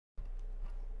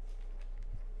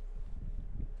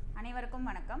அனைவருக்கும்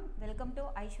வணக்கம். Welcome to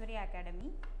Aishwarya academy.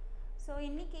 So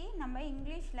இன்றைக்கி நம்ம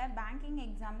இங்கிலீஷில் பேங்கிங்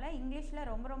எக்ஸாமில் இங்கிலீஷில்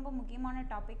ரொம்ப முக்கியமான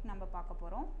டாபிக் நம்ம பார்க்க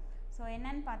போகிறோம். ஸோ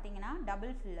என்னன்னு பார்த்தீங்கன்னா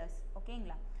டபுள் ஃபில்லர்ஸ்.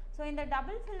 ஓகேங்களா? ஸோ இந்த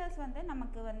டபுள் ஃபில்லர்ஸ் வந்து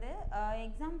நமக்கு வந்து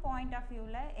எக்ஸாம் பாயிண்ட் ஆஃப்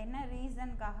வியூவில் என்ன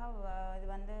ரீசனுக்காக இது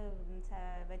வந்து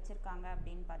வச்சுருக்காங்க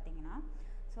அப்படின்னு பார்த்தீங்கன்னா,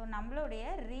 ஸோ நம்மளுடைய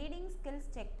ரீடிங் ஸ்கில்ஸ்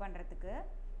செக் பண்ணுறதுக்கு.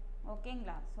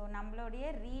 ஓகேங்களா? ஸோ நம்மளுடைய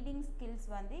ரீடிங் ஸ்கில்ஸ்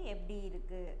வந்து எப்படி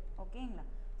இருக்குது. ஓகேங்களா?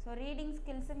 ஸோ ரீடிங்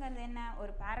ஸ்கில்ஸுங்கிறது என்ன,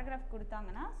 ஒரு பேராகிராஃப்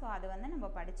கொடுத்தாங்கன்னா ஸோ அதை வந்து நம்ம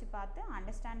படித்து பார்த்து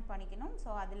அண்டர்ஸ்டாண்ட் பண்ணிக்கணும். ஸோ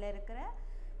அதில் இருக்கிற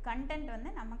கண்டென்ட் வந்து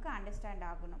நமக்கு அண்டர்ஸ்டாண்ட்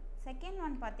ஆகணும். செகண்ட்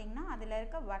ஒன் பார்த்திங்கன்னா அதில்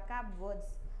இருக்க வொக்காப்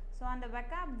வேர்ட்ஸ். ஸோ அந்த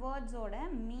வொக்காப் வேர்ட்ஸோட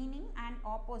மீனிங் அண்ட்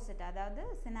ஆப்போசிட், அதாவது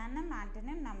சினானிம்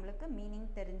ஆன்டனிம் நம்மளுக்கு மீனிங்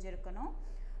தெரிஞ்சிருக்கணும்.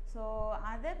 ஸோ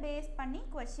அதை பேஸ் பண்ணி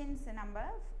கொஷின்ஸ் நம்ம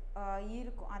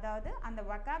இருக்கும். அதாவது அந்த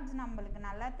வொக்காப்ஸ் நம்மளுக்கு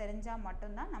நல்லா தெரிஞ்சால்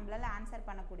மட்டும்தான் நம்மளால் ஆன்சர்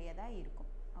பண்ணக்கூடியதாக இருக்கும்.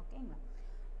 ஓகேங்களா?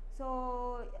 ஸோ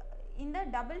இந்த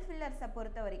டபுள் ஃபில்லர்ஸை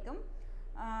பொறுத்த வரைக்கும்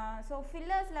ஸோ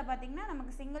ஃபில்லர்ஸில் பார்த்திங்கன்னா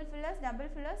நமக்கு single fillers, double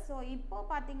fillers. So இப்போது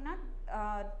பார்த்திங்கன்னா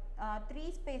 3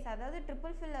 ஸ்பேஸ், அதாவது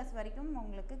ட்ரிபிள் ஃபில்லர்ஸ் வரைக்கும்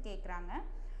உங்களுக்கு கேட்குறாங்க.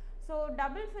 ஸோ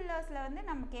டபுள் ஃபில்லர்ஸில் வந்து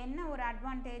நமக்கு என்ன ஒரு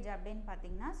அட்வான்டேஜ் அப்படின்னு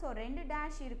பார்த்திங்கன்னா, ஸோ 2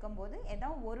 டேஷ் இருக்கும்போது ஏதோ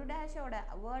ஒரு டேஷோட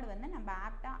வேர்டு வந்து நம்ம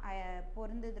ஆப்டாக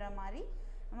பொருந்துகிற மாதிரி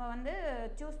நம்ம வந்து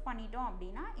சூஸ் பண்ணிட்டோம்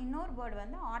அப்படின்னா இன்னொரு வேர்டு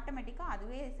வந்து ஆட்டோமேட்டிக்காக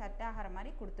அதுவே செட் ஆகிற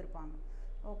மாதிரி கொடுத்துருப்பாங்க.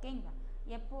 ஓகேங்களா?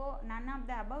 எப்போது நன் ஆஃப்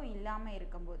த அபவ் இல்லாமல்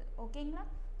இருக்கும்போது. ஓகேங்களா?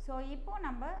 ஸோ இப்போது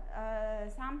நம்ம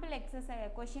சாம்பிள் எக்ஸசைஸ்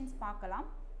கொஷின்ஸ் பார்க்கலாம்.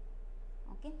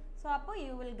 ஓகே, ஸோ அப்போது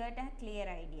you will get a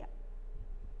clear idea.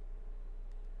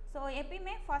 So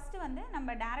எப்பயுமே ஃபஸ்ட்டு வந்து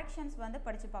நம்ம டைரக்ஷன்ஸ் வந்து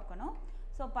படித்து பார்க்கணும்.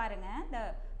 ஸோ பாருங்கள், the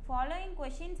following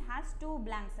questions has 2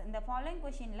 blanks. இந்த ஃபாலோயிங்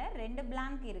கொஷினில் 2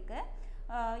 blank இருக்குது.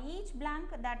 Each blank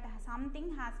that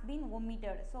something has been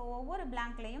omitted. So ஒவ்வொரு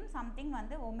பிளாங்க்லேயும் சம்திங்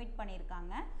வந்து ஒமிட்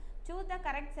பண்ணியிருக்காங்க. Choose the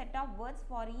correct set of words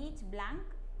for each blank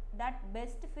that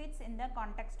best fits in the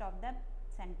context of the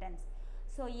sentence.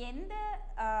 So எந்த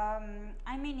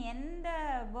எந்த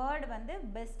word வந்து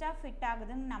பெஸ்ட்டாக fit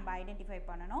ஆகுதுன்னு நம்ம identify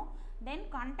பண்ணணும். தென்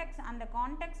அந்த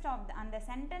கான்டெக்ஸ்ட் ஆஃப் அந்த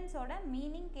சென்டென்ஸோட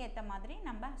மீனிங்க்கு ஏற்ற மாதிரி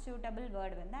நம்ம சூட்டபிள்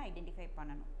வேர்டு வந்து ஐடென்டிஃபை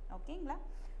பண்ணணும். ஓகேங்களா?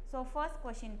 ஸோ ஃபர்ஸ்ட்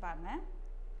கொஷின் பாருங்கள்.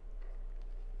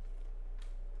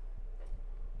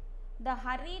 The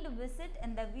hurried visit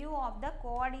in the view of the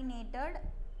coordinated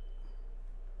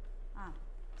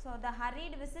So the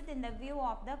hurried visit in the view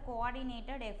of the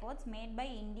coordinated efforts made by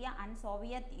India and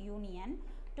Soviet Union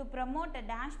to promote a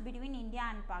dash between India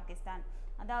and Pakistan.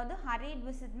 அதாவது hurried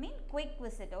visit mean quick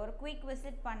visit. ஒரு quick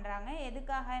visit பண்ணுறாங்க.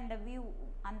 எதுக்காக இந்த view,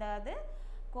 அதாவது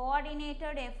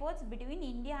coordinated efforts between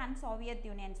India and Soviet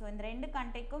Union. So இந்த 2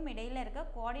 கண்ட்ரிக்கும் இடையில் இருக்க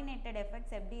coordinated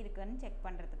effects எப்படி இருக்குன்னு செக்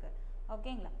பண்ணுறதுக்கு.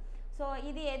 ஓகேங்களா? ஸோ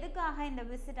இது எதுக்காக இந்த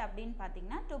விசிட் அப்படின்னு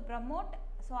பார்த்தீங்கன்னா டு ப்ரமோட்.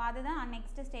 ஸோ அதுதான்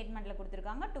நெக்ஸ்ட் ஸ்டேட்மெண்ட்டில்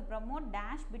கொடுத்துருக்காங்க. To promote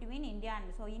dash between India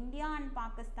and, so India and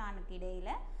பாகிஸ்தானுக்கு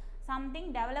இடையில் சம்திங்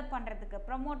டெவலப் பண்ணுறதுக்கு,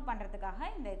 ப்ரமோட் பண்ணுறதுக்காக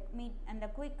இந்த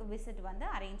குயிக் விசிட் வந்து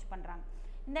அரேஞ்ச் பண்ணுறாங்க.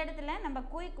 இந்த இடத்துல நம்ம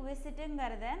குயிக்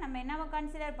விசிட்டுங்கிறத நம்ம என்னவா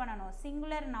கன்சிடர் பண்ணணும்,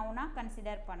 சிங்குலர் நவுனாக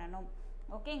கன்சிடர் பண்ணணும்.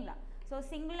 ஓகேங்களா? ஸோ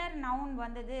சிங்குலர் நவுன்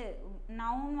வந்தது,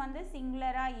 நவுன் வந்து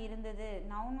சிங்குலராக இருந்தது,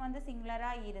 நவுன் வந்து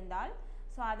சிங்குலராக இருந்தால்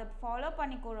ஸோ அதை ஃபாலோ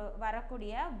பண்ணி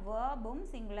வரக்கூடிய வேர்பும்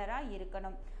சிங்குலராக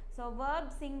இருக்கணும். So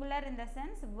verb singular in the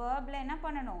sense waybill என்ன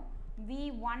பண்ணணும்,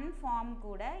 V1 ஃபார்ம்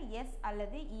கூட எஸ்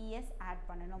அல்லது இஎஸ் ஆட்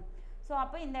பண்ணணும். ஸோ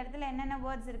அப்போ இந்த இடத்துல என்னென்ன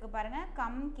வேர்ட்ஸ் இருக்குது பாருங்கள்.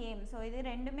 Come, game. ஸோ இது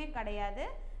ரெண்டுமே கிடையாது.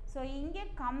 ஸோ இங்கே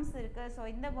கம்ஸ் இருக்குது. ஸோ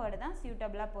இந்த வேர்டு தான்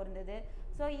சியூட்டபிளாக பொருந்தது.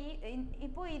 ஸோ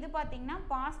இப்போது இது பார்த்திங்கன்னா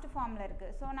பாஸ்ட் ஃபார்மில்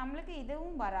இருக்குது. ஸோ நம்மளுக்கு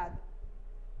இதுவும் வராது.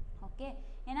 ஓகே,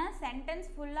 ஏன்னா சென்டென்ஸ்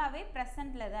ஃபுல்லாகவே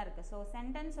ப்ரெசண்ட்டில் தான் இருக்குது. ஸோ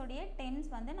சென்டென்ஸோடைய டென்ஸ்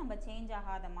வந்து நம்ம சேஞ்ச்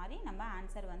ஆகாத மாதிரி நம்ம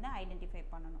ஆன்சர் வந்து ஐடென்டிஃபை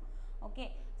பண்ணணும். ஓகே,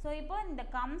 ஸோ இப்போ இந்த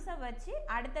கம்ஸை வச்சு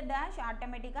அடுத்த டேஷ்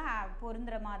ஆட்டோமேட்டிக்காக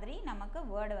பொருந்துகிற மாதிரி நமக்கு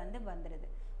வேர்டு வந்து வந்துடுது.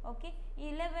 ஓகே,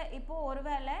 இல்லை இப்போது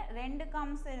ஒருவேளை 2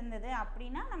 கம்ஸ் இருந்தது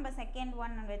அப்படின்னா நம்ம செகண்ட்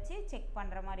ஒன் வச்சு செக்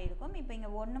பண்ணுற மாதிரி இருக்கும். இப்போ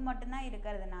இங்கே 1 மட்டும்தான்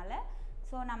இருக்கிறதுனால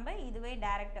ஸோ நம்ம இதுவே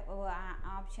டைரக்ட்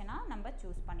ஆப்ஷனாக நம்ம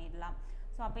சூஸ் பண்ணிடலாம்.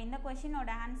 ஸோ அப்போ இந்த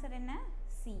கொஷினோட ஆன்சர் என்ன,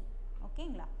 சி.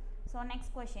 ஓகேங்களா? So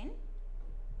next question,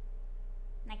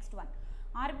 next one.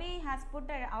 RBI has put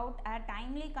out a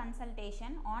timely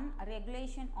consultation on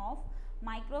regulation of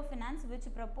microfinance which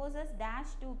proposes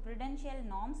dash to prudential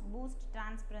norms, boost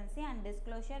transparency and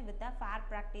disclosure with the fair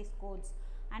practice codes,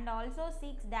 and also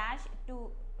seeks dash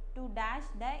to dash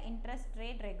the interest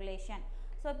rate regulation.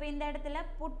 So இப்போ இந்த இடத்துல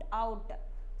put out.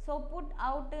 So put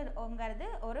அவுட்டுங்கிறது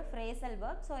ஒரு phrasal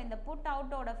verb. So இந்த put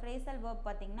அவுட்டோட phrasal verb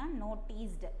பார்த்திங்கன்னா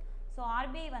noticed. So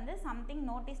RBI வந்து something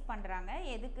notice பண்ணுறாங்க.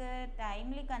 எதுக்கு,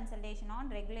 timely consultation on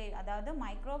அதாவது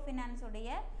மைக்ரோ ஃபினான்ஸுடைய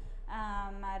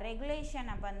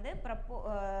ரெகுலேஷனை வந்து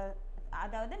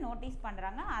அதாவது நோட்டீஸ்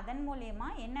பண்ணுறாங்க. அதன் மூலயமா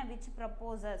என்ன which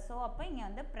proposes. ஸோ அப்போ இங்கே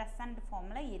வந்து ப்ரெசன்ட்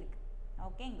ஃபார்மில் இருக்குது.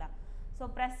 ஓகேங்களா? ஸோ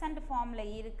ப்ரெசன்ட் ஃபார்மில்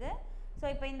இருக்குது. ஸோ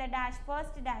இப்போ இந்த டேஷ்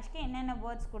ஃபர்ஸ்ட் டேஷ்க்கு என்னென்ன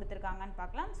வேர்ட்ஸ் கொடுத்துருக்காங்கன்னு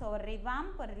பார்க்கலாம். So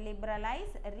ரிவாம்ப்,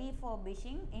 liberalise,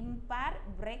 ரீஃபர்பிஷிங், impair,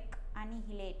 பிரெக்,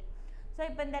 அனிஹிலேட். ஸோ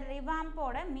இப்போ இந்த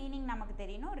ரிவாம்போட மீனிங் நமக்கு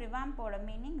தெரியணும். ரிவாம்போட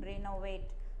மீனிங் ரினோவேட்.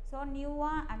 ஸோ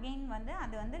நியூவாக அகெயின் வந்து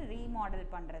அது வந்து ரீமாடல்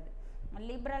பண்ணுறது.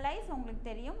 லிபரலைஸ் உங்களுக்கு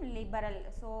தெரியும், லிபரல்.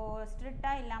 ஸோ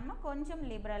ஸ்ட்ரிக்டாக இல்லாமல் கொஞ்சம்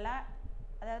லிபரலாக,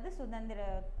 அதாவது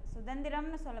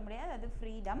சுதந்திரம்னு சொல்ல முடியாது, அது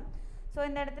ஃப்ரீடம். ஸோ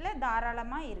இந்த இடத்துல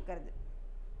தாராளமாக இருக்கிறது.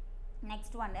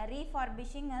 Next one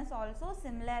ரீஃபார்பிஷிங் is also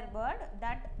similar word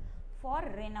that for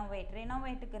renovate.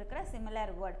 ரெனோவேட்டுக்கு இருக்கிற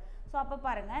சிமிலர் வேர்ட். ஸோ அப்போ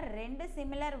பாருங்கள், ரெண்டு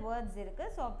சிமிலர் வேர்ட்ஸ்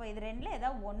இருக்குது. ஸோ அப்போ இது ரெண்டில்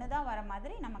ஏதாவது ஒன்று தான் வர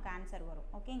மாதிரி நமக்கு ஆன்சர் வரும்.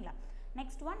 ஓகேங்களா?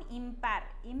 Next one impair.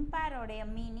 இம்பேரோடைய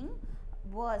meaning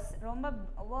verse, ரொம்ப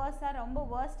வேர்ஸாக, ரொம்ப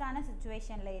வேர்ஸ்டான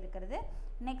சுச்சுவேஷனில் இருக்கிறது.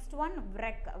 Next one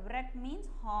விரெக். விரெக் மீன்ஸ்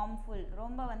ஹார்ம்ஃபுல்,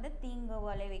 ரொம்ப வந்து தீங்கு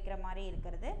விளைவிக்கிற மாதிரி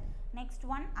இருக்கிறது. Next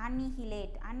one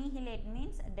அனிஹிலேட். அனிஹிலேட்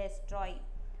means destroy.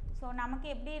 So நமக்கு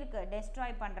எப்படி இருக்குது,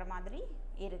 டெஸ்ட்ராய் பண்ணுற மாதிரி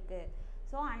இருக்குது.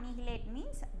 So அனிஹிலேட்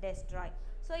means destroy.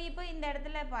 ஸோ இப்போ இந்த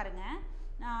இடத்துல பாருங்கள்,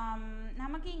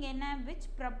 நமக்கு இங்கே என்ன விச்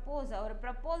ப்ரப்போஸ், ஒரு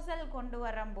ப்ரப்போசல் கொண்டு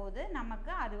வரும்போது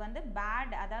நமக்கு அது வந்து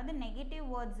பேட், அதாவது நெகட்டிவ்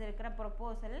வேர்ட்ஸ் இருக்கிற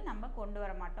ப்ரப்போசல் நம்ம கொண்டு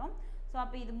வர மாட்டோம். ஸோ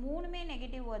அப்போ இது மூணுமே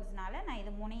நெகட்டிவ் வேர்ட்ஸ்னால நான்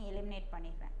இது மூணையும் எலிமினேட்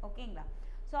பண்ணிடுறேன். ஓகேங்களா?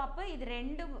 ஸோ அப்போ இது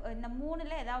ரெண்டு, இந்த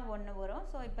மூணில் ஏதாவது ஒன்று வரும்.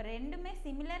 ஸோ இப்போ ரெண்டுமே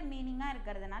சிமிலர் மீனிங்காக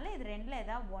இருக்கிறதுனால இது ரெண்டில்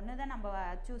ஏதாவது ஒன்று தான் நம்ம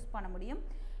சூஸ் பண்ண முடியும்.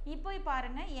 இப்போ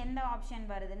பாருங்கள் எந்த ஆப்ஷன்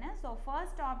வருதுன்னு. ஸோ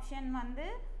ஃபர்ஸ்ட் ஆப்ஷன் வந்து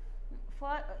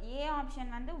ஏ ஆப்ஷன்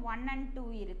வந்து 1 and 2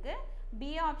 இருக்குது. பி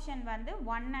ஆப்ஷன் வந்து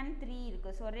 1 and 3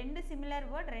 இருக்குது. ஸோ ரெண்டு சிமிலர்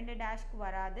வேர்ட் ரெண்டு டேஷ்க்கு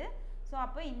வராது. ஸோ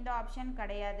அப்போ இந்த ஆப்ஷன்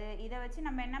கிடையாது. இதை வச்சு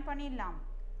நம்ம என்ன பண்ணிடலாம்,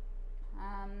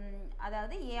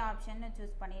 அதாவது ஏ ஆப்ஷன்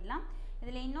சூஸ் பண்ணிடலாம்.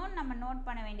 இதில் இன்னொன்று நம்ம நோட்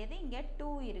பண்ண வேண்டியது, இங்கே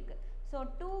 2 இருக்குது. ஸோ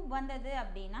 2 வந்தது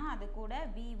அப்படின்னா அது கூட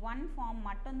V1 ஃபார்ம்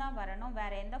மட்டும்தான் வரணும்,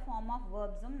 வேறு எந்த ஃபார்ம் ஆஃப்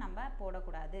வேர்ப்ஸும் நம்ம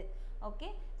போடக்கூடாது. ஓகே?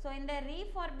 ஸோ இந்த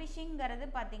ரீஃபார்பிஷிங்கிறது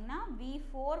பார்த்திங்கன்னா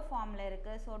V4 ஃபார்மில்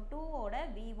இருக்குது. ஸோ 2ஓட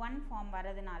V1 ஃபார்ம்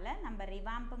வரதுனால நம்ம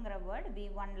ரிவாம்புங்கிற வேர்ட்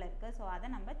V1ல் இருக்குது. ஸோ அதை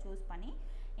நம்ம சூஸ் பண்ணி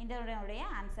இதனுடைய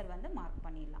ஆன்சர் வந்து மார்க்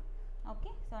பண்ணிடலாம்.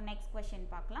 ஓகே? ஸோ நெக்ஸ்ட்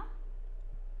கொஷின் பார்க்கலாம்.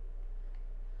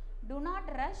 Do not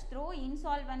rush through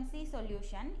insolvency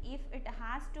solution if it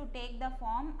has to take the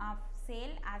form of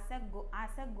sale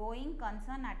as a going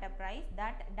concern at a price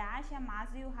that dash a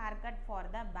massive haircut for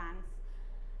the banks.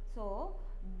 So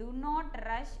do not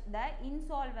rush the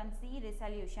insolvency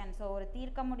resolution. So ஒரு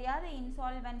தீர்க்க முடியாத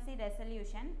insolvency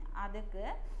resolution, அதுக்கு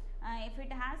if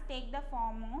it has take the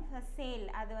form of a sale,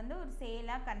 அது வந்து ஒரு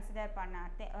சேலாக consider பண்ண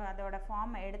அதோட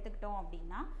form எடுத்துக்கிட்டோம்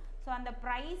அப்படின்னா ஸோ அந்த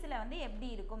ப்ரைஸில் வந்து எப்படி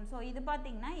இருக்கும். ஸோ இது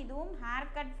பார்த்திங்கன்னா இதுவும் hair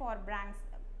cut for francs.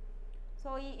 So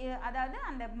அதாவது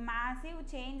அந்த மேசிவ்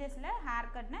சேஞ்சஸில் ஹேர்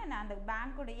கட்னா அந்த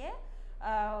பேங்க்குடைய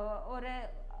ஒரு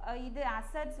இது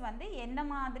அசட்ஸ் வந்து எந்த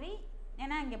மாதிரி,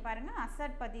 ஏன்னா இங்கே பாருங்கள்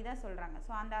அசட் பற்றி தான் சொல்கிறாங்க.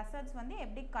 ஸோ அந்த அசட்ஸ் வந்து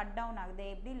எப்படி கட் டவுன் ஆகுது,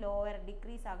 எப்படி லோவர்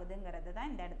டிக்ரீஸ் ஆகுதுங்கிறது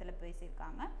தான் இந்த இடத்துல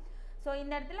பேசியிருக்காங்க. ஸோ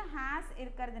இந்த இடத்துல ஹேஸ்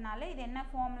இருக்கிறதுனால இது என்ன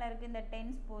ஃபார்மில் இருக்குது,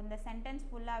 இந்த சென்டென்ஸ்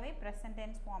ஃபுல்லாகவே ப்ரெசன்ட்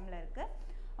டென்ஸ் ஃபார்மில் இருக்குது.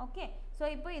 ஓகே? ஸோ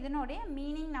இப்போ இதனுடைய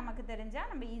மீனிங் நமக்கு தெரிஞ்சால்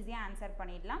நம்ம ஈஸியாக ஆன்சர்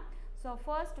பண்ணிடலாம். So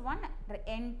first one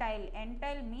entail.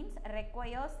 Entail means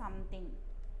require something.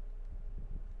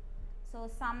 So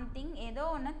something ஏதோ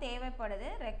ஒன்று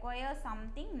தேவைப்படுது, require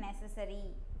something necessary.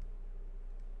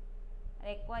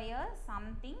 Require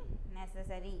something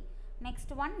necessary.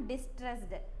 Next one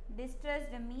டிஸ்ட்ரெஸ்டு.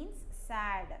 டிஸ்ட்ரெஸ்டு means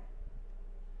chat.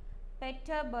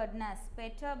 பெட்டர்பர்ட்னஸ்.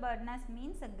 பெட்டர்பர்ட்னஸ்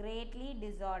means greatly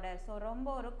disordered. So ரொம்ப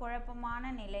ஒரு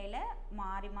குழப்பமான நிலையில்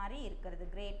மாறி மாறி இருக்கிறது,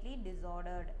 greatly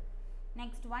disordered.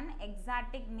 Next one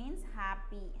exotic means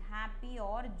happy. Happy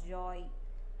R Joy.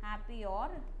 Happy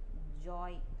R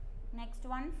Joy. Next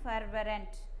one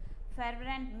fervent.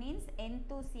 fervent means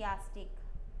enthusiastic.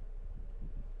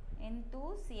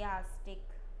 enthusiastic.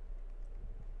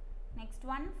 Next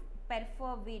one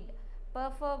perfervid.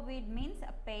 perfervid means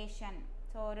patient.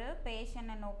 So ஒரு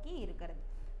பேஷனை நோக்கி இருக்கிறது.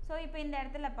 ஸோ இப்போ இந்த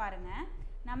இடத்துல பாருங்கள்,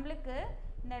 நம்மளுக்கு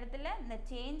இந்த இடத்துல இந்த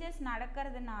சேஞ்சஸ்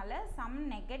நடக்கிறதுனால சம்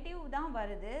நெகட்டிவ் தான்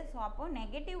வருது. ஸோ அப்போது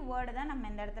நெகட்டிவ் வேர்டு தான் நம்ம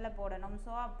இந்த இடத்துல போடணும்.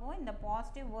 ஸோ அப்போது இந்த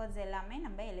பாசிட்டிவ் வேர்ட்ஸ் எல்லாமே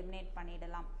நம்ம எலிமினேட்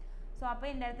பண்ணிடலாம். ஸோ அப்போ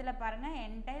இந்த இடத்துல பாருங்கள்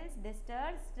என்டைல்ஸ்,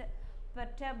 டிஸ்டர்ஸ்ட்,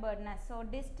 பெட்டர்பர்ட்னஸ். ஸோ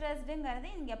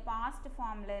டிஸ்ட்ரெஸ்டுங்கிறது இங்கே பாஸ்ட்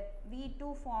ஃபார்மில்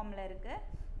V2 ஃபார்மில் இருக்குது.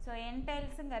 ஸோ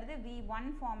என்டைல்ஸுங்கிறது V1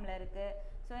 ஃபார்மில் இருக்குது.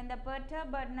 ஸோ இந்த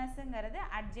பெட்டர்பர்ட்னஸ்ங்கிறது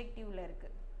அட்ஜெக்டிவ்ல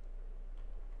இருக்குது.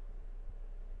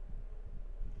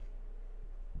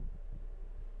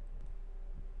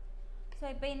 ஸோ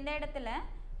இப்போ இந்த இடத்துல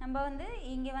நம்ம வந்து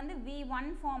இங்கே வந்து V1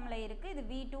 ஃபார்மில் இருக்குது, இது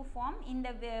V2 ஃபார்ம். இந்த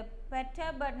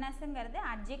பெட்டர்பர்ட்னஸ்ங்கிறது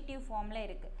அட்ஜெக்டிவ் ஃபார்மில்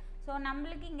இருக்குது. ஸோ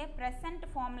நம்மளுக்கு இங்கே ப்ரெசன்ட்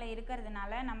ஃபார்மில்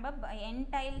இருக்கிறதுனால நம்ம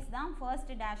என்டைல்ஸ் தான்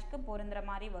ஃபர்ஸ்ட் டேஷ்க்கு பொருந்துற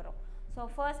மாதிரி வரும். ஸோ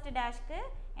ஃபர்ஸ்ட் டேஷ்க்கு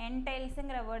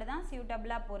என்டைல்ஸுங்கிற வேர்டு தான்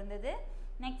சியூட்டபிளாக பொருந்தது.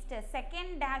 நெக்ஸ்ட்டு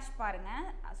செகண்ட் டேஷ் பாருங்கள்.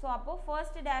 ஸோ அப்போது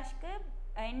ஃபர்ஸ்ட் டேஷ்க்கு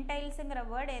என்டைல்ஸுங்கிற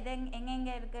வேர்டு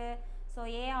எங்கெங்கே இருக்குது? ஸோ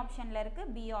ஏ ஆப்ஷனில்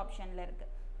இருக்குது, பி ஆப்ஷனில்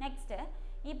இருக்குது. நெக்ஸ்ட்டு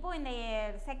இப்போது இந்த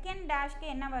செகண்ட் டேஷ்க்கு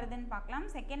என்ன வருதுன்னு பார்க்கலாம்.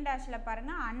 செகண்ட் டேஷில்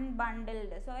பாருங்கள்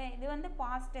அன்பண்டில்டு. ஸோ இது வந்து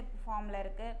பாஸ்ட் ஃபார்மில்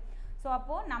இருக்குது. ஸோ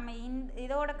அப்போது நம்ம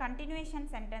இதோட கண்டினியூஷன்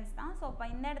சென்டென்ஸ் தான். ஸோ இப்போ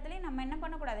இந்த இடத்துலையும் நம்ம என்ன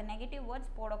பண்ணக்கூடாது? நெகட்டிவ்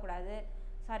வேர்ட்ஸ் போடக்கூடாது.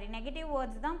 நெகட்டிவ்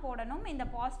வேர்ட்ஸ் தான் போடணும். இந்த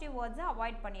பாசிட்டிவ் வேர்ட்ஸை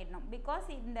அவாய்ட் பண்ணிடணும். பிகாஸ்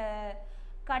இந்த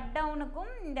கட்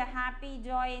டவுனுக்கும் இந்த ஹாப்பி,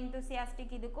 ஜாய்,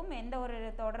 என்தூசியாஸ்டிக் இதுக்கும் எந்த ஒரு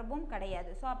தொடர்பும்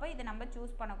கிடையாது. ஸோ அப்போ இதை நம்ம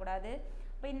சூஸ் பண்ணக்கூடாது.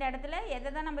 இப்போ இந்த இடத்துல எதை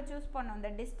தான் நம்ம சூஸ் பண்ணோம்?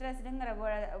 இந்த டிஸ்ட்ரெஸ்டுங்கிற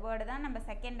வேர்டு தான் நம்ம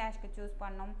செகண்ட் டேஷ்க்கு சூஸ்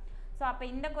பண்ணோம். ஸோ அப்போ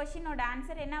இந்த கொஷினோட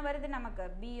ஆன்சர் என்ன வருது? நமக்கு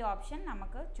பி ஆப்ஷன்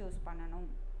நமக்கு சூஸ் பண்ணணும்.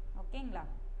 ஓகேங்களா?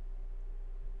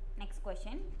 Next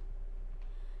question.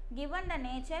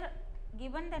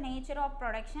 Given the nature of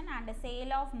production and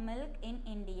sale of milk in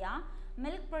India,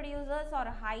 milk producers are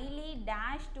highly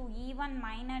dashed to even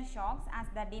minor shocks as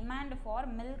the demand for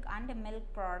milk and milk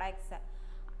products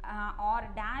or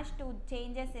dashed to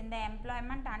changes in the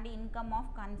employment and income of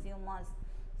consumers.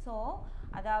 So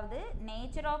அதாவது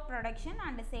nature of production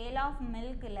and sale of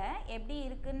மில்கில் எப்படி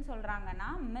இருக்குன்னு சொல்கிறாங்கன்னா,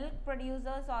 milk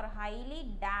producers R highly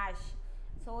dash.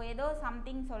 So ஏதோ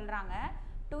something சொல்கிறாங்க.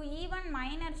 To even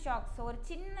minor shocks, ஒரு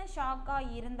சின்ன ஷாக்காக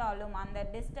இருந்தாலும், அந்த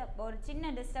ஒரு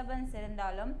சின்ன டிஸ்டர்பன்ஸ்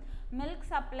இருந்தாலும் மில்க்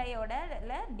சப்ளையோட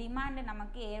டிமாண்டு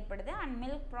நமக்கு ஏற்படுது அண்ட்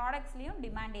மில்க் ப்ராடக்ட்ஸ்லேயும்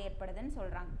டிமாண்ட் ஏற்படுதுன்னு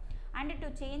சொல்கிறாங்க. And to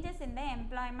changes in the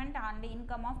employment and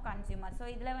income of consumer. So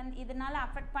இதில் வந்து இதனால்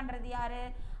அஃபெக்ட் பண்ணுறது யார்?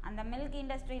 அந்த மில்க்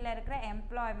இண்டஸ்ட்ரியில் இருக்கிற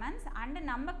எம்ப்ளாய்மெண்ட்ஸ் அண்டு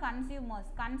நம்ம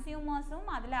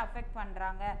கன்சியூமர்ஸும் அதில் அஃபெக்ட்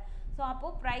பண்ணுறாங்க. ஸோ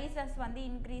அப்போது ப்ரைஸஸ் வந்து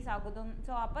இன்க்ரீஸ் ஆகுதும்.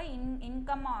 ஸோ அப்போ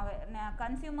இன்கம்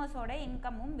கன்சியூமர்ஸோட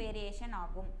இன்கமும் வேரியேஷன்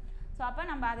ஆகும். ஸோ அப்போ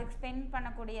நம்ம அதுக்கு ஸ்பெண்ட்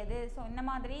பண்ணக்கூடியது. ஸோ இந்த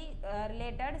மாதிரி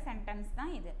ரிலேட்டட் சென்டென்ஸ்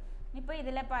தான் இது. இப்போ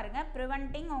இதில் பாருங்கள்,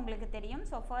 ப்ரிவென்டிங் உங்களுக்கு தெரியும்.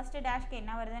 ஸோ ஃபர்ஸ்ட் டேஷ்க்கு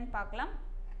என்ன வருதுன்னு பார்க்கலாம்.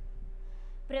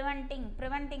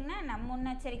 ப்ரிவென்டிங்னா நம்ம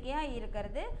முன்னெச்சரிக்கையாக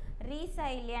இருக்கிறது.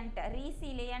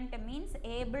 ரீசிலியன்ட் means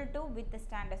able to with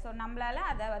stand. So நம்மளால்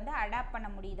அதை வந்து அடாப்ட் பண்ண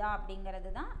முடியுதா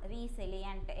அப்படிங்கிறது தான்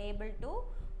ரீசிலியன்ட், able to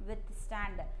with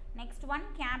stand. Next one,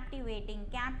 captivating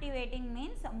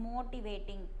means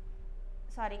motivating.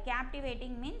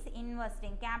 Captivating means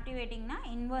investing. Captivating na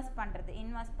invest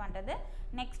பண்றது.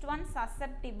 Next one,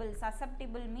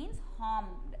 susceptible means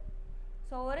harmed.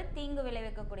 So ஒரு தீங்கு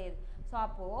விளைவிக்கக்கூடியது. ஸோ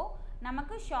அப்போது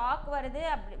நமக்கு ஷாக் வருது,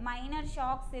 மைனர்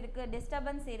ஷாக்ஸ் இருக்குது,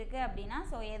 டிஸ்டர்பன்ஸ் இருக்குது அப்படின்னா,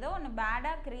 ஸோ ஏதோ ஒன்று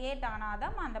பேடாக க்ரியேட் ஆனால்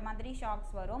தான் அந்த மாதிரி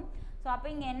ஷாக்ஸ் வரும். ஸோ அப்போ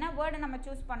இங்கே என்ன வேர்டு நம்ம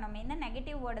சூஸ் பண்ணோம்? இந்த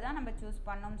நெகட்டிவ் வேர்டு தான் நம்ம சூஸ்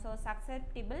பண்ணோம். ஸோ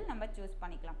சசெப்டிபிள் நம்ம சூஸ்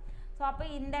பண்ணிக்கலாம். ஸோ அப்போ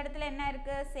இந்த இடத்துல என்ன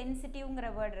இருக்குது? சென்சிட்டிவ்ங்கிற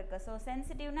வேர்டு இருக்குது. ஸோ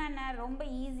சென்சிட்டிவ்னா என்ன? ரொம்ப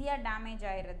ஈஸியாக டேமேஜ்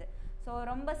ஆகிடுது. ஸோ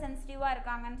ரொம்ப சென்சிட்டிவாக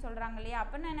இருக்காங்கன்னு சொல்கிறாங்க இல்லையா?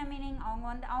 அப்படின்னா என்ன மீனிங்?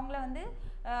 அவங்கள வந்து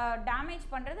டேமேஜ்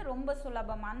பண்ணுறது ரொம்ப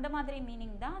சுலபம். அந்த மாதிரி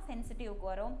மீனிங் தான் சென்சிட்டிவ்க்கு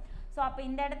வரும். ஸோ அப்போ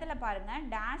இந்த இடத்துல பாருங்கள்,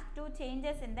 dash to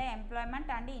changes in the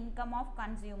employment and income of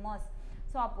consumers.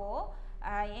 So அப்போது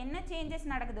என்ன சேஞ்சஸ்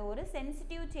நடக்குது? ஒரு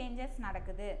சென்சிட்டிவ் சேஞ்சஸ்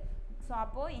நடக்குது. ஸோ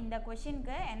அப்போது இந்த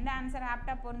கொஷினுக்கு எந்த ஆன்சர்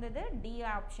ஆப்டாக பொருந்தது? டி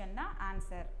ஆப்ஷன் தான்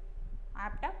ஆன்சர்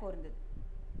ஆப்டாக பொருந்தது.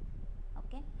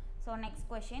 Okay. So next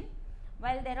question.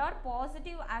 While there are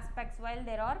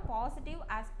positive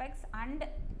aspects and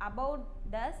about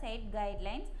the said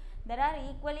guidelines, there are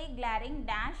equally glaring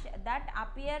dash that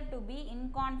appear to be in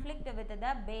conflict with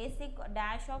the basic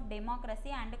dash of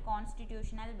democracy and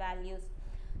constitutional values.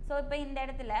 So இப்போ இந்த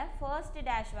இடத்துல first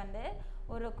dash வந்து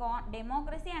ஒரு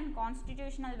democracy and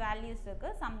constitutional வேல்யூஸுக்கு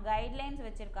some guidelines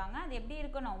வச்சுருக்காங்க. அது எப்படி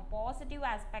இருக்கணும்? Positive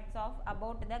aspects of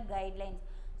about the guidelines.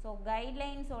 So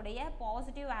கைட்லைன்ஸோடைய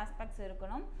positive aspects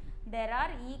இருக்கணும். There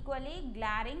are equally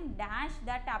glaring dash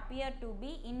that appear to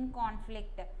be in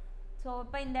conflict. So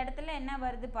இப்போ இந்த இடத்துல என்ன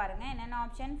வருது பாருங்கள், என்னென்ன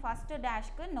option? First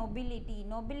டேஷ்க்கு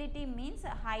nobility means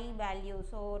high value.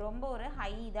 So ரொம்ப ஒரு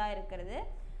ஹை இதாக இருக்கிறது.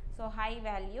 So high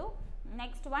value.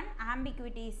 Next one,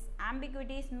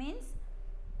 ஆம்பிக்விட்டிஸ் means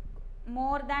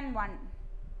மோர் தேன் ஒன்.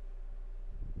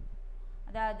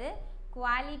 அதாவது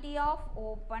quality of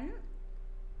open.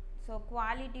 So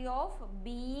quality of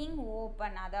being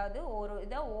open, அதாவது ஒரு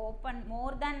இதை ஓப்பன்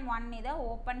மோர் தேன் ஒன் இதை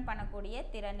ஓப்பன் பண்ணக்கூடிய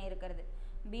திறன் இருக்கிறது.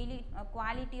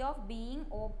 Quality of being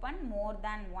open more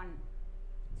than one.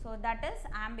 So that is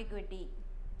ஆம்பிக்விட்டி.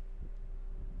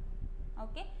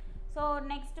 Okay. So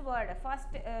next word,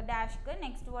 first டேஷ்க்கு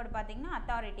next word பார்த்தீங்கன்னா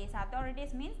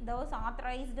authorities means those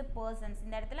authorised persons.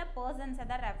 இந்த இடத்துல பர்சன்ஸை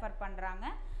தான் ரெஃபர் பண்ணுறாங்க.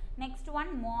 நெக்ஸ்ட்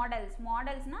ஒன்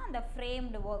மாடல்ஸ்னால் அந்த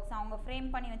ஃப்ரேம்டு ஒர்க்ஸ், அவங்க ஃப்ரேம்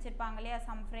பண்ணி வச்சுருப்பாங்க இல்லையா,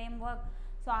 சம் ஃப்ரேம் ஒர்க்.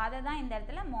 ஸோ அதை தான் இந்த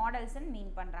இடத்துல மாடல்ஸ்ன்னு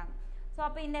மீன் பண்ணுறாங்க. ஸோ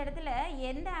அப்போ இந்த இடத்துல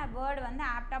எந்த வேர்டு வந்து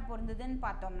ஆப்டாக பொருந்ததுன்னு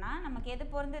பார்த்தோம்னா நமக்கு எது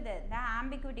பொருந்தது, இந்த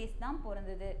ஆம்பிகுவிட்டிஸ் தான்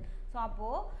பொருந்தது. ஸோ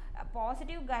அப்போது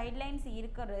பாசிட்டிவ் கைட்லைன்ஸ்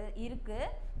இருக்குது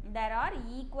there are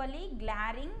equally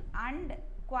glaring and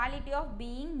quality of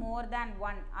being more than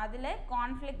one. அதில்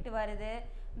conflict வருது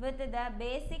with the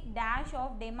basic dash of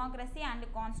democracy and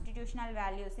constitutional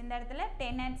values. இந்த இடத்துல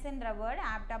tenetsன்ற word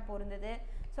ஆப்டாக பொருந்தது.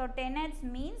 So tenets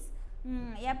means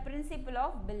a principle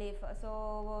of belief. So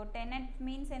tenet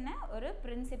means என்ன, ஒரு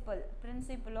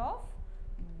principle of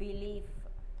belief.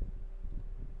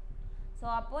 So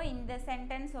அப்போது இந்த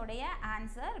sentence உடைய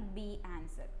answer B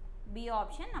answer, B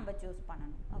option நம்ம சூஸ்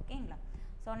பண்ணணும். ஓகேங்களா.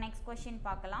 ஸோ நெக்ஸ்ட் கொஷின்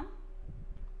பார்க்கலாம்.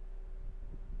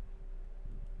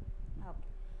 ஓகே,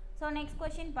 ஸோ நெக்ஸ்ட்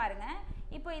கொஷின் பாருங்கள்.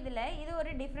 இப்போ இதில் இது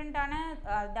ஒரு டிஃப்ரெண்ட்டான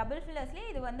டபுள் ஃபில்லர்ஸ்லேயே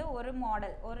இது வந்து ஒரு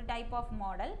மாடல், ஒரு டைப் ஆஃப்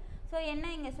மாடல். ஸோ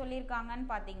என்ன இங்கே சொல்லியிருக்காங்கன்னு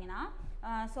பார்த்தீங்கன்னா,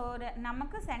 ஸோ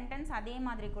நமக்கு சென்டென்ஸ் அதே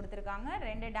மாதிரி கொடுத்துருக்காங்க,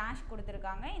 2 டேஷ்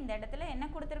கொடுத்துருக்காங்க. இந்த இடத்துல என்ன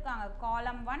கொடுத்துருக்காங்க,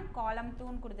 காலம் 1 காலம்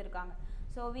 2ன்னு கொடுத்துருக்காங்க.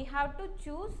 So we have to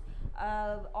choose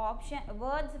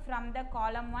words from the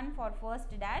column 1 for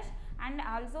first dash, and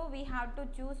also we have to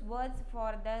choose words for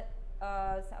the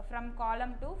from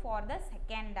column 2 for the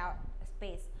second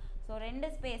space. So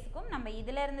 2 ஸ்பேஸ்க்கும் நம்ம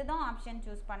இதில் இருந்து தான் ஆப்ஷன்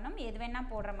சூஸ் பண்ணணும், எது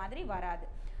வேணால் போடுற மாதிரி வராது.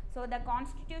 So the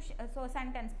constitution, so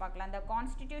sentence பார்க்கலாம். The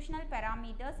constitutional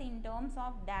parameters in terms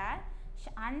of dash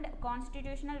and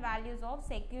constitutional values of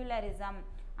secularism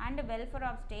and welfare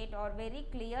of state are very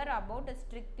clear about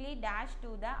strictly dash to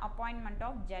the appointment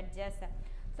of judges.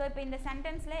 So இப்போ இந்த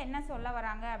சென்டென்ஸில் என்ன சொல்ல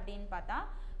வராங்க அப்படின்னு பார்த்தா,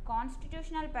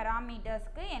 constitutional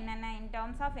பெராமீட்டர்ஸ்க்கு என்னென்ன in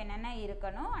terms of என்னென்ன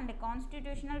இருக்கணும், and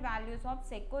constitutional values of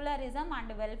secularism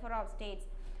and welfare of states,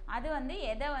 அது வந்து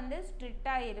எதை வந்து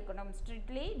ஸ்ட்ரிக்டாக இருக்கணும்,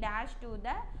 strictly dash to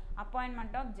the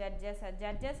appointment of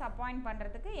judges appoint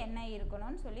பண்ணுறதுக்கு என்ன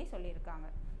இருக்கணும்னு சொல்லியிருக்காங்க.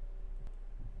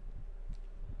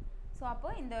 ஸோ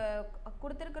அப்போது இந்த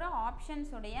கொடுத்துருக்குற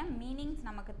ஆப்ஷன்ஸுடைய மீனிங்ஸ்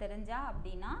நமக்கு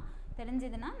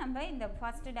தெரிஞ்சதுன்னா நம்ம இந்த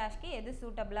ஃபர்ஸ்ட் டேஷ்க்கு எது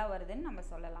சூட்டபிளாக வருதுன்னு நம்ம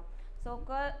சொல்லலாம். ஸோ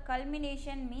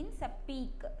கல்மினேஷன் மீன்ஸ் அ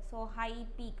peak, so high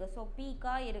peak, so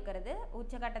பீக்காக இருக்கிறது,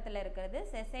 உச்சகட்டத்தில் இருக்கிறது.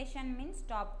 செசேஷன் மீன்ஸ்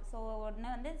ஸ்டாப், ஸோ ஒன்று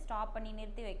வந்து ஸ்டாப் பண்ணி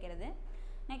நிறுத்தி வைக்கிறது.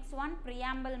 Next one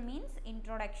preamble means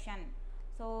introduction,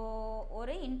 so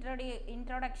ஒரு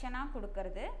இன்ட்ரோடக்ஷனாக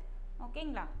கொடுக்கறது.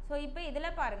 ஓகேங்களா. ஸோ இப்போ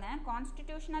இதில் பாருங்கள்,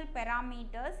 constitutional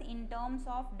parameters in terms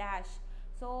of dash,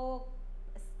 so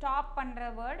stop பண்ணுற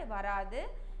வேர்டு வராது,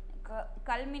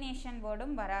 கல்மினேஷன்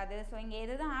வேர்டும் வராது. ஸோ இங்கே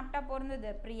எது தான் ஆப்டாக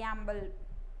பொருந்தது, ப்ரியாம்பிள்.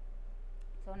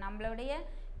 ஸோ நம்மளுடைய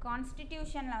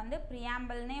கான்ஸ்டிடியூஷனில் வந்து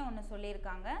ப்ரியாம்பிள்னே ஒன்று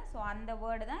சொல்லியிருக்காங்க. ஸோ அந்த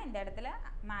வேர்டு தான் இந்த இடத்துல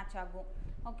மேட்ச் ஆகும்.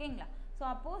 ஓகேங்களா. ஸோ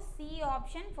அப்போது சி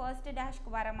ஆப்ஷன் ஃபர்ஸ்ட்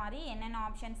டேஷ்க்கு வர மாதிரி என்னென்ன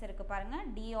ஆப்ஷன்ஸ் இருக்குது பாருங்கள்,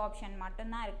 டி ஆப்ஷன்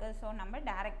மட்டும்தான் இருக்குது. ஸோ நம்ம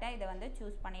டேரெக்டாக இதை வந்து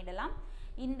சூஸ் பண்ணிடலாம்.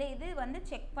 இந்த இது வந்து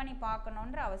செக் பண்ணி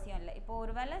பார்க்கணுன்ற அவசியம் இல்லை. இப்போ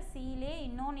ஒரு வேளை சிலே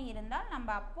இன்னொன்று இருந்தால்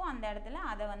நம்ம அப்போது அந்த இடத்துல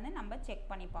அதை வந்து நம்ம செக்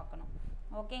பண்ணி பார்க்கணும்.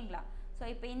 ஓகேங்களா. ஸோ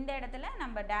இப்போ இந்த இடத்துல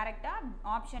நம்ம டேரெக்டாக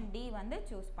ஆப்ஷன் டி வந்து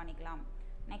சூஸ் பண்ணிக்கலாம்.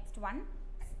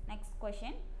 Next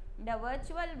question. The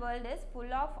virtual world is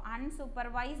full of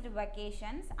unsupervised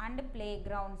vacations and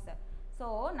playgrounds. So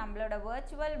நம்மளோட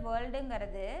virtual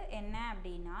வேர்ல்டுங்கிறது என்ன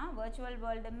அப்படின்னா, virtual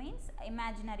world means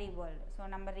imaginary world. So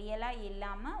நம்ம ரியலாக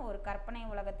இல்லாமல் ஒரு கற்பனை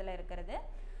உலகத்தில் இருக்கிறது.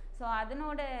 ஸோ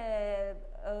அதனோட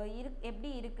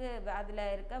எப்படி இருக்குது, அதில்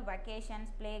இருக்க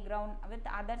vacations, play ground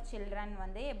with other children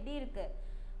வந்து எப்படி இருக்குது,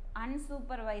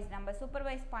 அன்சூப்பர்வைஸ், நம்ம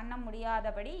சூப்பர்வைஸ் பண்ண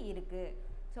முடியாதபடி இருக்குது.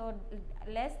 ஸோ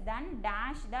லெஸ் தென்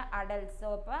டேஷ் த அடல்ட்ஸ். ஸோ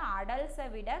இப்போ அடல்ட்ஸை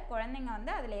விட குழந்தைங்க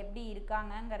வந்து அதில் எப்படி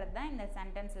இருக்காங்கங்கிறது தான் இந்த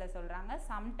சென்டென்ஸில் சொல்கிறாங்க.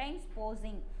 சம்டைம்ஸ்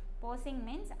போசிங்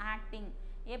மீன்ஸ் ஆக்டிங்,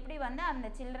 எப்படி வந்து அந்த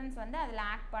சில்ட்ரன்ஸ் வந்து அதில்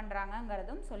ஆக்ட்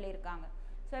பண்ணுறாங்கங்கிறதும் சொல்லியிருக்காங்க.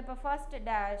 ஸோ இப்போ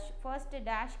ஃபர்ஸ்ட்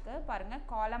டேஷ்க்கு பாருங்கள்,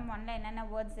 காலம் 1ல் என்னென்ன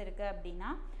வேர்ட்ஸ் இருக்குது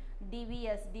அப்படின்னா,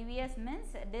 டிவியஸ்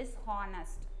means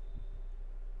dishonest.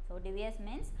 So டிவியஸ்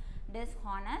means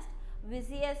dishonest.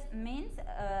 Vicious means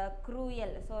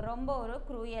cruel, so ரொம்ப ஒரு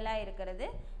க்ரூயலாக இருக்கிறது.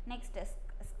 Next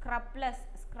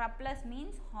ஸ்க்ரப்லெஸ்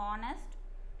means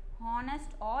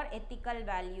honest R ethical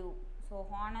value. So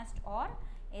honest R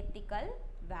ethical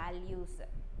values.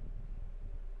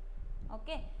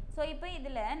 Okay. So இப்போ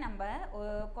இதில் நம்ம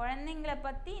குழந்தைங்களை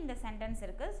பற்றி இந்த சென்டென்ஸ்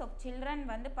இருக்குது. ஸோ சில்ட்ரன்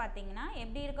வந்து பார்த்திங்கன்னா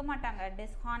எப்படி இருக்க மாட்டாங்க,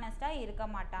 டிஸ்ஹானஸ்டாக இருக்க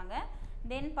மாட்டாங்க.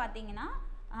 தென் பார்த்திங்கன்னா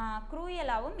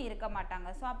க்ரூயலாகவும் இருக்க மாட்டாங்க.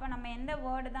 ஸோ அப்போ நம்ம எந்த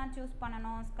வேர்டு தான் சூஸ்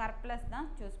பண்ணணும், ஸ்கர்ப்லஸ் தான்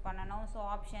சூஸ் பண்ணணும். So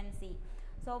option C.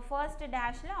 So first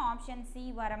டேஷில் option C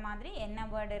வர மாதிரி என்ன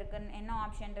வேர்டு இருக்குன்னு, என்ன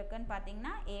ஆப்ஷன் இருக்குதுன்னு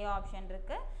பார்த்தீங்கன்னா ஏ ஆப்ஷன்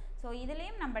இருக்குது. ஸோ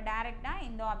இதுலேயும் நம்ம டைரெக்டாக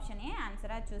இந்த ஆப்ஷனையே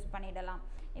ஆன்சராக சூஸ் பண்ணிடலாம்.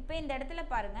 இப்போ இந்த இடத்துல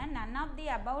பாருங்கள், நன் ஆஃப் தி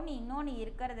அபவ்னு இன்னொன்று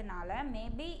இருக்கிறதுனால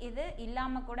மேபி இது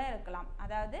இல்லாமல் கூட இருக்கலாம்.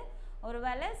 அதாவது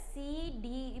ஒருவேளை CD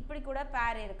இப்படி கூட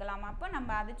பேர் இருக்கலாம். அப்போ நம்ம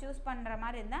அதை சூஸ் பண்ணுற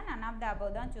மாதிரி இருந்தால் none of the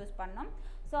above தான் சூஸ் பண்ணணும்.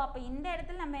 ஸோ அப்போ இந்த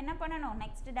இடத்துல நம்ம என்ன பண்ணணும்,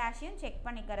 நெக்ஸ்ட் டேஷையும் செக்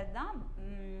பண்ணிக்கிறது தான்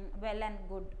well and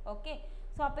good. Okay,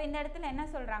 so அப்போ இந்த இடத்துல என்ன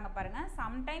சொல்கிறாங்க பாருங்கள்,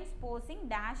 sometimes posing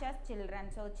dash as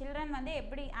children. So children வந்து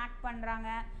எப்படி ஆக்ட்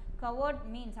பண்ணுறாங்க, கவர்ட்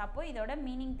மீன்ஸ் அப்போது இதோட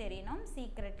மீனிங் தெரியணும்,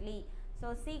 சீக்ரெட்லி. ஸோ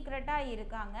சீக்ரெட்டாக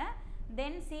இருக்காங்க,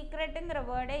 தென் சீக்ரெட்டுங்கிற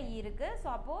வேர்டே இருக்குது. ஸோ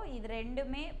அப்போது இது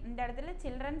ரெண்டுமே இந்த இடத்துல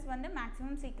சில்ட்ரன்ஸ் வந்து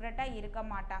மேக்ஸிமம் சீக்ரெட்டாக இருக்க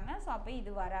மாட்டாங்க. ஸோ அப்போ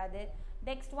இது வராது.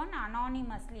 Next one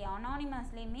anonymously.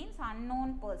 Anonymously means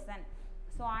unknown person.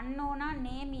 So அன்னோனாக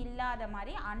name இல்லாத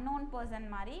மாதிரி அன்னோன் பர்சன்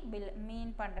மாதிரி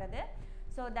மீன் பண்ணுறது.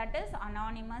 So that is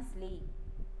anonymously.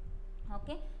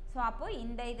 Okay, so அப்போது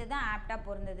இந்த இது தான் ஆப்டாக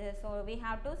பொருந்தது. So we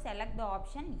have to select the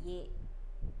option A.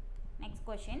 Next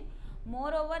question.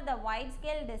 Moreover, the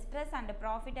wide-scale distress and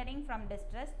profiteering from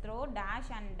distress through dash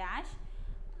and dash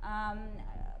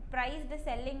priced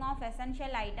selling of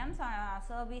essential items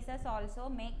services also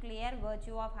make clear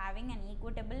virtue of having an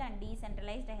equitable and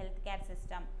decentralized healthcare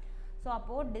system. So,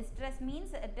 அப்போது distress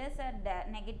means it is a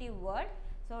negative word.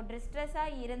 So, distress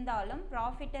இருந்தாலும்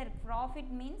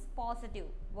profit means positive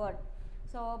word.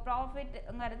 So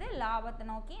ப்ராஃபிட்ங்கிறது லாபத்தை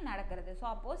நோக்கி நடக்கிறது. So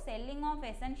அப்போது selling of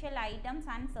essential items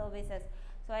and services.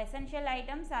 So essential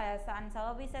items and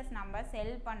services நம்ம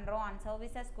செல் பண்ணுறோம் and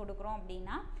services கொடுக்குறோம்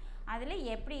அப்படின்னா அதில்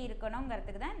எப்படி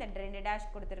இருக்கணுங்கிறதுக்கு தான் இந்த 2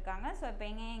 டேஷ் கொடுத்துருக்காங்க. ஸோ இப்போ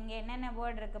இங்கே என்னென்ன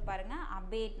வேர்ட் இருக்குது பாருங்கள்.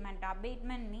 Abetment.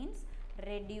 Abetment means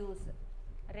reduce,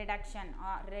 reduction,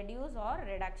 reduce R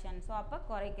reduction. So அப்போ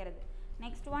குறைக்கிறது.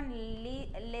 Next one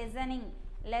லெசனிங்.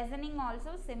 Lessening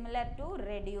also similar to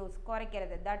reduce,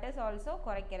 குறைக்கிறது, that is also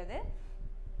குறைக்கிறது.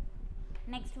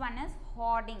 Next one is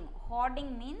hoarding.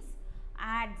 Hoarding means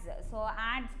ads. So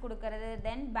ads கொடுக்கிறது,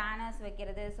 then banners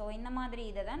வைக்கிறது. So இந்த மாதிரி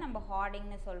இதை தான் நம்ம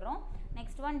hoardingனு சொல்கிறோம்.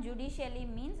 Next one judicially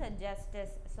means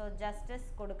justice. So justice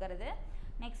கொடுக்கிறது.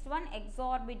 Next one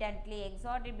exorbitantly.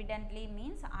 Exorbitantly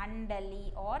means unduly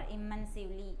or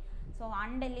immensely. So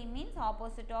unduly means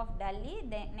opposite of dully.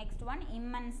 Then next one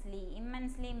immensely.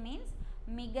 Immensely means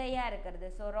மிகையாக இருக்கிறது.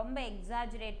 ஸோ ரொம்ப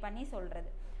எக்ஸாஜரேட் பண்ணி சொல்கிறது.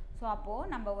 ஸோ அப்போது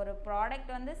நம்ம ஒரு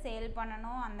ப்ராடக்ட் வந்து sale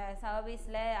பண்ணணும் அந்த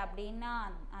சர்வீஸில் அப்படின்னா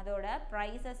அதோட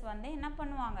ப்ரைஸஸ் வந்து என்ன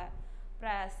பண்ணுவாங்க,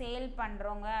 சேல்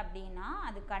பண்ணுறோங்க அப்படின்னா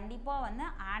அது கண்டிப்பாக வந்து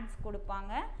ஆட்ஸ்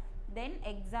கொடுப்பாங்க, தென்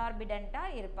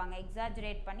எக்ஸார்பிடண்ட்டாக இருப்பாங்க,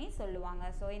 எக்ஸாஜரேட் பண்ணி சொல்லுவாங்க.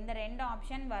 ஸோ இந்த 2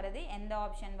 ஆப்ஷன் வருது. எந்த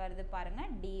ஆப்ஷன் வருது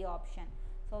பாருங்கள், D option.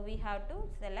 So we have to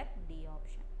select D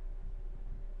option.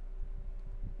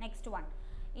 Next one.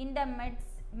 In the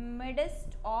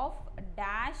midst of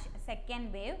dash second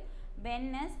wave, when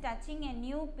is touching a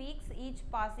new peaks each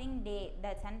passing day,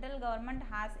 the central government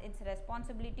has its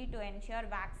responsibility to ensure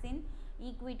vaccine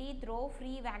equity through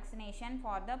free vaccination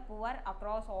for the poor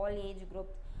across all age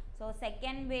groups. So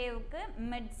second wave க்கு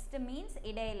midst means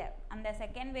இடையில. அந்த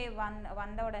second wave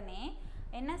வந்த உடனே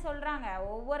என்ன சொல்கிறாங்க,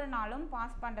 ஒவ்வொரு நாளும்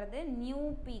pass பண்ணுறது நியூ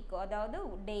பீக். அதாவது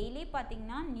டெய்லி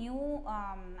பார்த்திங்கன்னா நியூ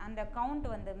அந்த கவுண்ட்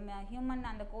வந்து ஹியூமன்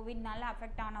அந்த கோவிட்னால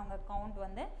அஃபெக்ட் ஆனவங்க கவுண்ட்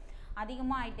வந்து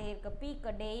அதிகமாக ஆகிட்டே இருக்குது. பீக்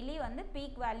டெய்லி வந்து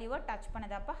பீக் வேல்யூவை டச்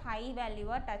பண்ணுது, அப்போ ஹை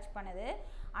வேல்யூவை டச் பண்ணுது.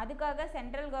 அதுக்காக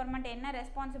சென்ட்ரல் கவர்மெண்ட் என்ன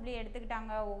ரெஸ்பான்சிபிலிட்டி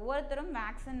எடுத்துக்கிட்டாங்க, ஒவ்வொருத்தரும்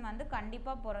வேக்சின் வந்து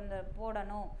கண்டிப்பாக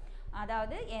போடணும்.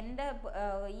 அதாவது எந்த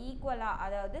ஈக்குவலாக,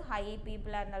 அதாவது ஹை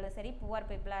பீப்புளாக இருந்தாலும் சரி, புவர்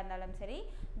பீப்புளாக இருந்தாலும் சரி,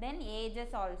 தென் age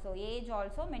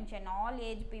also mention, all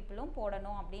age பீப்புளும்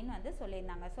போடணும் அப்படின்னு வந்து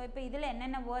சொல்லியிருந்தாங்க. ஸோ இப்போ இதில்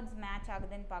என்னென்ன வேர்ட்ஸ் மேட்ச்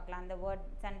ஆகுதுன்னு பார்க்கலாம். அந்த வேர்ட்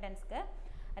சென்டென்ஸ்க்கு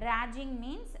ராஜிங்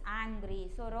மீன்ஸ் ஆங்க்ரி.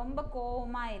 ஸோ ரொம்ப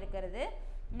கோவமாக இருக்கிறது.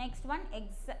 Next one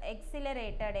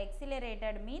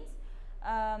எக்ஸிலரேட்டட் means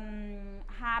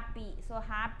happy. So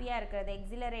ஹாப்பியாக இருக்கிறது.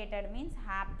 எக்ஸிலரேட்டட் means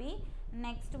happy.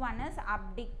 Next one is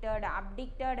abdicted.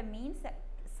 Abdicted means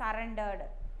surrendered.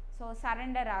 So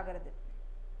surrender ஆகிறது.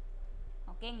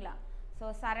 ஓகேங்களா? ஸோ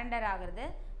சரண்டர் ஆகிறது.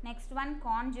 Next one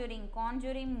conjuring.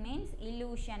 Conjuring means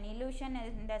illusion. Illusion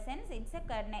in the sense it's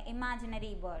a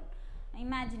imaginary word.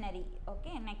 Imaginary.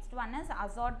 Okay. Next one is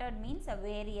assorted means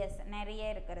various.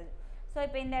 நிறைய இருக்கிறது. So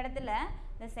இப்போ இந்த இடத்துல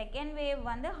இந்த second wave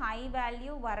வந்து ஹை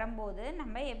வேல்யூ வரும்போது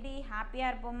நம்ம எப்படி ஹாப்பியாக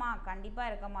இருப்போமா? கண்டிப்பாக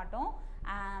இருக்க மாட்டோம்.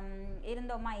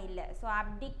 இருந்தோமா? இல்லை. ஸோ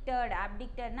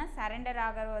அப்டிக்டட்னா சரண்டர்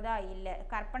ஆகிறதா இல்லை,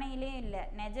 கற்பனையிலையும் இல்லை,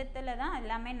 நிஜத்தில் தான்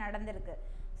எல்லாமே நடந்திருக்கு.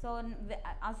 So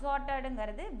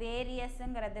அசார்ட்டடுங்கிறது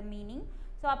வேரியஸுங்கிறது meaning.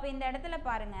 ஸோ அப்போ இந்த இடத்துல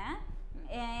பாருங்கள்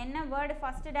என்ன வேர்டு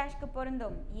ஃபஸ்ட்டு டேஷ்க்கு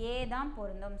பொருந்தும், ஏ தான்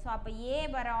பொருந்தும். ஸோ அப்போ ஏ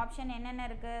வர ஆப்ஷன் என்னென்ன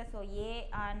இருக்குது? ஸோ ஏ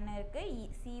ஒன்று இருக்குது,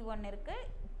 சி ஒன்று இருக்குது,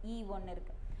 இ ஒன்று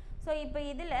இருக்குது. ஸோ இப்போ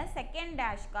இதில் second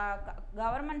dash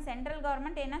government central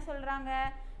government என்ன சொல்கிறாங்க,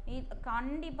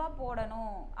 கண்டிப்பாக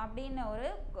போடணும் அப்படின்னு ஒரு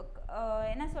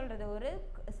என்ன சொல்கிறது, ஒரு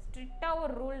ஸ்ட்ரிக்டாக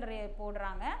ஒரு ரூல்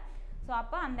போடுறாங்க. ஸோ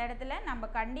அப்போ அந்த இடத்துல நம்ம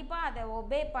கண்டிப்பாக அதை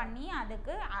ஒபே பண்ணி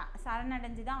அதுக்கு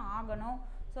சரணடைஞ்சு தான் ஆகணும்.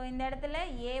 ஸோ இந்த இடத்துல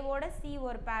ஏவோட சி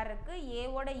ஒரு பேர் இருக்குது,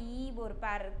 ஏவோட இ ஒரு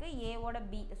பேர் இருக்குது, ஏவோட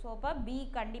பி. ஸோ அப்போ பி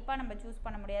கண்டிப்பாக நம்ம சூஸ்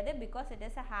பண்ண முடியாது because it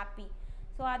is a happy.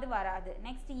 So அது வராது.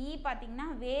 நெக்ஸ்ட் இ பார்த்திங்கன்னா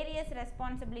வேரியஸ்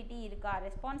ரெஸ்பான்சிபிலிட்டி இருக்கா,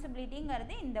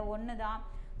 ரெஸ்பான்சிபிலிட்டிங்கிறது இந்த ஒன்று தான்.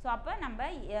 ஸோ அப்போ நம்ம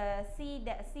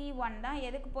C1 தான்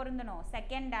எதுக்கு பொருந்தணும்,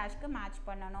 செகண்ட் டேஷ்க்கு மேட்ச்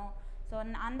பண்ணணும். ஸோ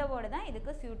அந்த வேர்டு தான்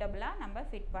இதுக்கு சூட்டபிளாக நம்ம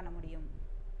ஃபிட் பண்ண முடியும்.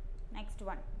 Next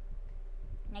one,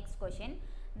 next question.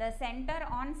 The center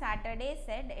on Saturday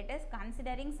said it is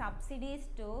considering subsidies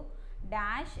to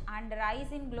dash and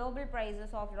rise in global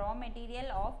prices of raw material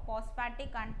of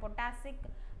phosphatic and potassic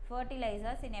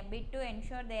fertilizers in a bid to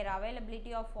ensure their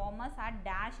availability of farmers at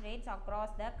dash rates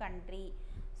across the country.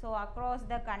 So across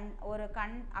the ஒரு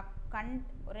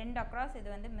ரெண்டு across இது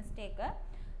வந்து mistake.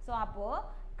 So அப்போது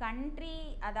country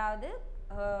அதாவது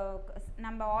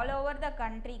நம்ம all over the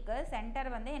கண்ட்ரிக்கு centre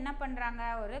வந்து என்ன பண்ணுறாங்க,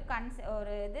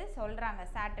 ஒரு இது சொல்கிறாங்க,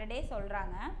 சாட்டர்டே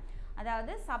சொல்கிறாங்க.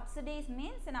 அதாவது சப்சிடிஸ்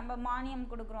மீன்ஸ் நம்ம மானியம்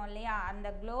கொடுக்குறோம் இல்லையா, அந்த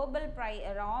குளோபல்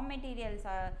ரா மெட்டீரியல்ஸ்,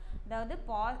 அதாவது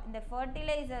இந்த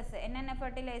ஃபர்டிலைசர்ஸ், என்னென்ன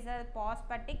fertiliser,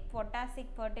 பாஸ்பட்டிக்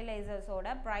potassic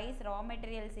ஃபர்டிலைசர்ஸோட price raw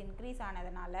materials increase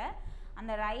ஆனதுனால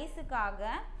அந்த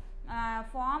ரைஸுக்காக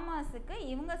ஃபார்மர்ஸுக்கு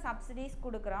இவங்க சப்சிடிஸ்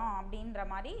கொடுக்குறோம் அப்படின்ற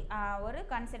மாதிரி ஒரு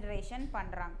கன்சிடரேஷன்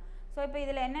பண்ணுறாங்க. ஸோ இப்போ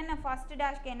இதில் என்னென்ன ஃபஸ்ட்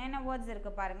டேஷ்க்கு என்னென்ன வேர்ட்ஸ்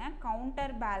இருக்குது பாருங்கள்.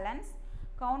 Counter balance,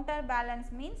 counter balance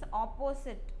means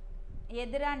opposite,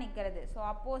 எதிராக நிற்கிறது. ஸோ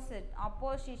ஆப்போசிட்,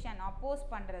 அப்போசிஷன், அப்போஸ்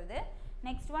பண்ணுறது.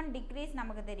 நெக்ஸ்ட் ஒன் டிக்ரீஸ்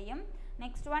நமக்கு தெரியும்.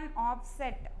 Next one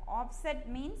offset, offset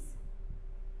means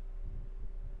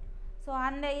so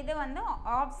அந்த இது வந்து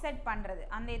ஆப்செட் பண்ணுறது,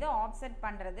 அந்த இது ஆப்செட்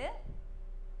பண்ணுறது.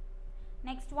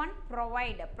 நெக்ஸ்ட் ஒன்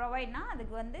ப்ரொவைட், ப்ரொவைட்னா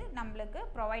அதுக்கு வந்து நம்மளுக்கு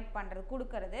ப்ரொவைட் பண்ணுறது,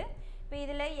 கொடுக்கறது. இப்போ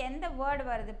இதில் எந்த வேர்டு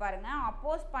வருது பாருங்கள்,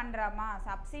 அப்போஸ் பண்ணுறாமா,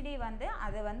 சப்சிடி வந்து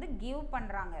அது வந்து கிவ்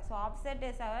பண்ணுறாங்க. So offset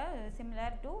is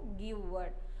similar to give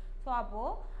word. So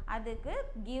அப்போது அதுக்கு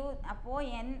கிவ்,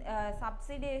 அப்போது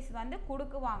சப்சிடிஸ் வந்து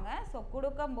கொடுக்குவாங்க. ஸோ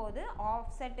கொடுக்கும்போது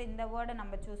ஆப்செட் இந்த வேர்டை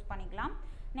நம்ம சூஸ் பண்ணிக்கலாம்.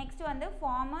 நெக்ஸ்ட் வந்து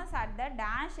farmers at the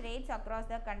dash rates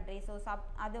across the country. So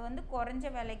அது வந்து குறைஞ்ச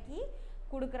விலைக்கு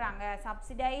கொடுக்குறாங்க,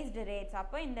 சப்சிடைஸ்டு ரேட்ஸ்.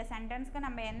 அப்போ இந்த சென்டென்ஸ்க்கு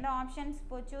நம்ம எந்த ஆப்ஷன்ஸ்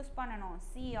இப்போ சூஸ் பண்ணணும்,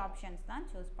 சி ஆப்ஷன்ஸ் தான்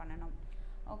சூஸ் பண்ணணும்.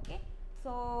 ஓகே,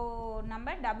 ஸோ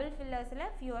நம்ம டபுள் ஃபில்லர்ஸில்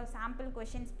ஃபியூ சாம்பிள்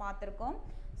கொஷின்ஸ் பார்த்துருக்கோம்.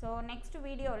 ஸோ நெக்ஸ்ட்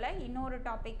வீடியோவில் இன்னொரு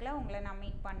டாப்பிக்கில் உங்களை நான்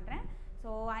மீட் பண்ணுறேன். ஸோ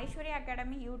ஐஸ்வர்யா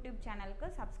அகாடமி யூடியூப் சேனலுக்கு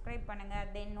சப்ஸ்கிரைப் பண்ணுங்கள்,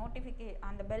 தென்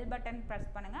அந்த பெல் பட்டன்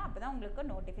ப்ரெஸ் பண்ணுங்கள், அப்போ தான் உங்களுக்கு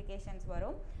நோட்டிஃபிகேஷன்ஸ்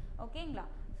வரும். ஓகேங்களா?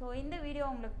 ஸோ இந்த வீடியோ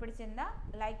உங்களுக்கு பிடிச்சிருந்தா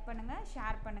லைக் பண்ணுங்கள்,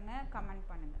 ஷேர் பண்ணுங்கள், கமெண்ட்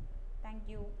பண்ணுங்கள்.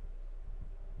 தேங்க்யூ.